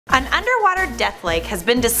An underwater death lake has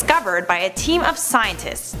been discovered by a team of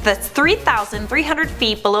scientists that's 3,300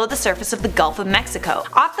 feet below the surface of the Gulf of Mexico,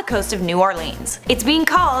 off the coast of New Orleans. It's being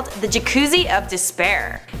called the Jacuzzi of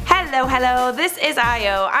Despair. Hello, this is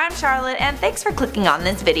Io, I'm Charlotte, and thanks for clicking on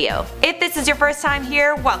this video. If this is your first time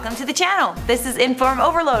here, welcome to the channel. This is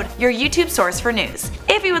InformOverload, your YouTube source for news.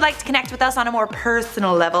 If you would like to connect with us on a more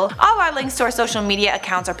personal level, all our links to our social media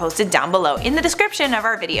accounts are posted down below in the description of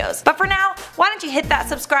our videos. But for now, why don't you hit that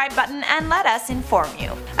subscribe button and let us inform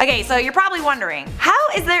you. Okay, so you're probably wondering, how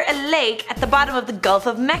is there a lake at the bottom of the Gulf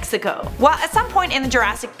of Mexico? Well, at some point in the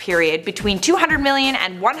Jurassic period, between 200 million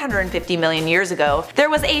and 150 million years ago, there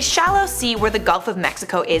was a shallow sea where the Gulf of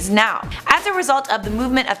Mexico is now. As a result of the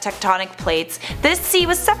movement of tectonic plates, this sea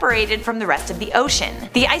was separated from the rest of the ocean.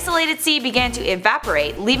 The isolated sea began to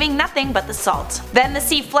evaporate, leaving nothing but the salt. Then the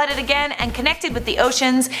sea flooded again and connected with the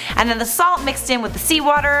oceans, and then the salt mixed in with the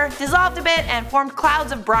seawater, dissolved a bit, and formed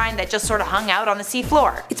clouds of brine that just sort of hung out on the sea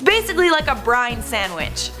floor. It's basically like a brine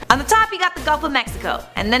sandwich. On the top you got the Gulf of Mexico,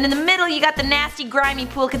 and then in the middle you got the nasty grimy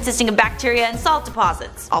pool consisting of bacteria and salt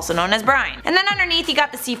deposits, also known as brine. And then underneath you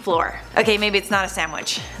got the sea floor. Okay, maybe it's not a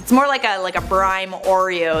sandwich. It's more like a brine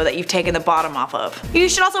Oreo that you've taken the bottom off of. You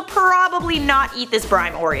should also probably not eat this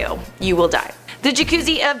brine Oreo. You will die. The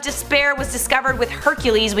Jacuzzi of Despair was discovered with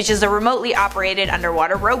Hercules, which is a remotely operated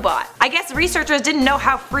underwater robot. I guess researchers didn't know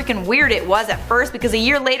how freaking weird it was at first because a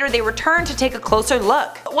year later they returned to take a closer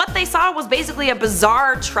look. What they saw was basically a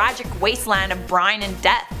bizarre, tragic wasteland of brine and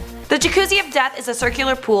death. The Jacuzzi of Death is a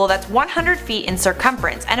circular pool that's 100 feet in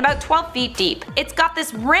circumference and about 12 feet deep. It's got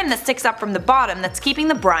this rim that sticks up from the bottom that's keeping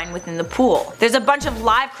the brine within the pool. There's a bunch of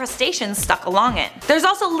live crustaceans stuck along it. There's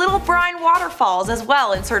also little brine waterfalls as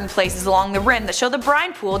well in certain places along the rim that show the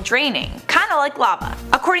brine pool draining, kinda like lava.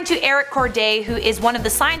 According to Eric Corday, who is one of the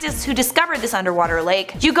scientists who discovered this underwater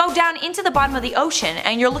lake, you go down into the bottom of the ocean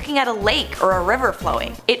and you're looking at a lake or a river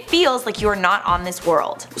flowing. It feels like you are not on this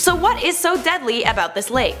world. So what is so deadly about this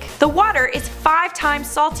lake? The water is 5 times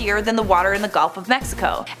saltier than the water in the Gulf of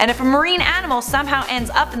Mexico, and if a marine animal somehow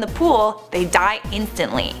ends up in the pool, they die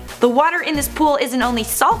instantly. The water in this pool isn't only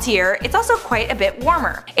saltier, it's also quite a bit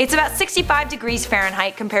warmer. It's about 65 degrees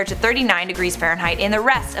Fahrenheit compared to 39 degrees Fahrenheit in the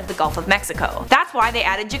rest of the Gulf of Mexico. That's why they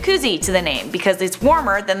added Jacuzzi to the name, because it's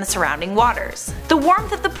warmer than the surrounding waters. The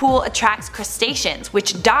warmth of the pool attracts crustaceans,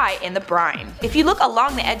 which die in the brine. If you look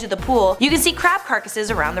along the edge of the pool, you can see crab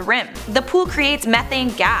carcasses around the rim. The pool creates methane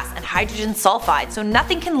gas and hydrogen sulfide, so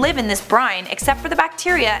nothing can live in this brine except for the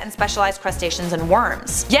bacteria and specialized crustaceans and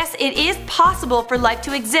worms. Yes, it is possible for life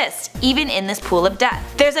to exist, even in this pool of death.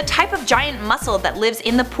 There's a type of giant mussel that lives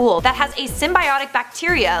in the pool that has a symbiotic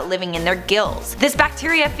bacteria living in their gills. This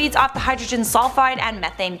bacteria feeds off the hydrogen sulfide and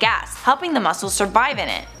methane gas, helping the mussels survive in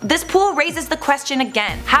it. This pool raises the question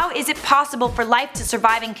again, how is it possible for life to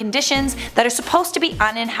survive in conditions that are supposed to be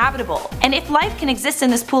uninhabitable? And if life can exist in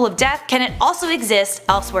this pool of death, can it also exist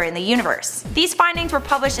elsewhere in the universe? These findings were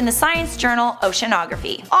published in the science journal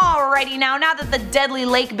Oceanography. Alrighty, now that the deadly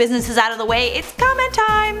lake business is out of the way, it's comment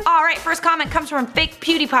time! Alright, first comment comes from Fake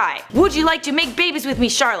PewDiePie. Would you like to make babies with me,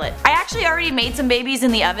 Charlotte? I actually already made some babies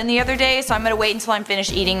in the oven the other day, so I'm gonna wait until I'm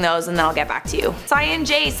finished eating those and then I'll get back to you. Cyan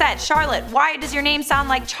J said, Charlotte, why does your name sound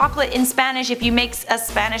like chocolate in Spanish if you make a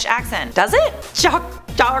Spanish accent? Does it?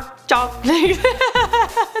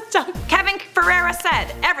 Kevin Ferreira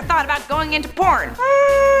said, ever thought about going into porn?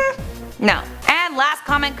 No. And last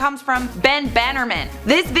comment comes from Ben Bannerman.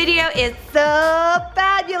 This video is so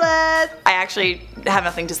fabulous! I actually have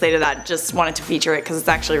nothing to say to that, just wanted to feature it because it's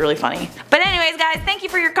actually really funny. But anyways guys, thank you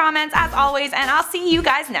for your comments as always, and I'll see you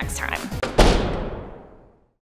guys next time.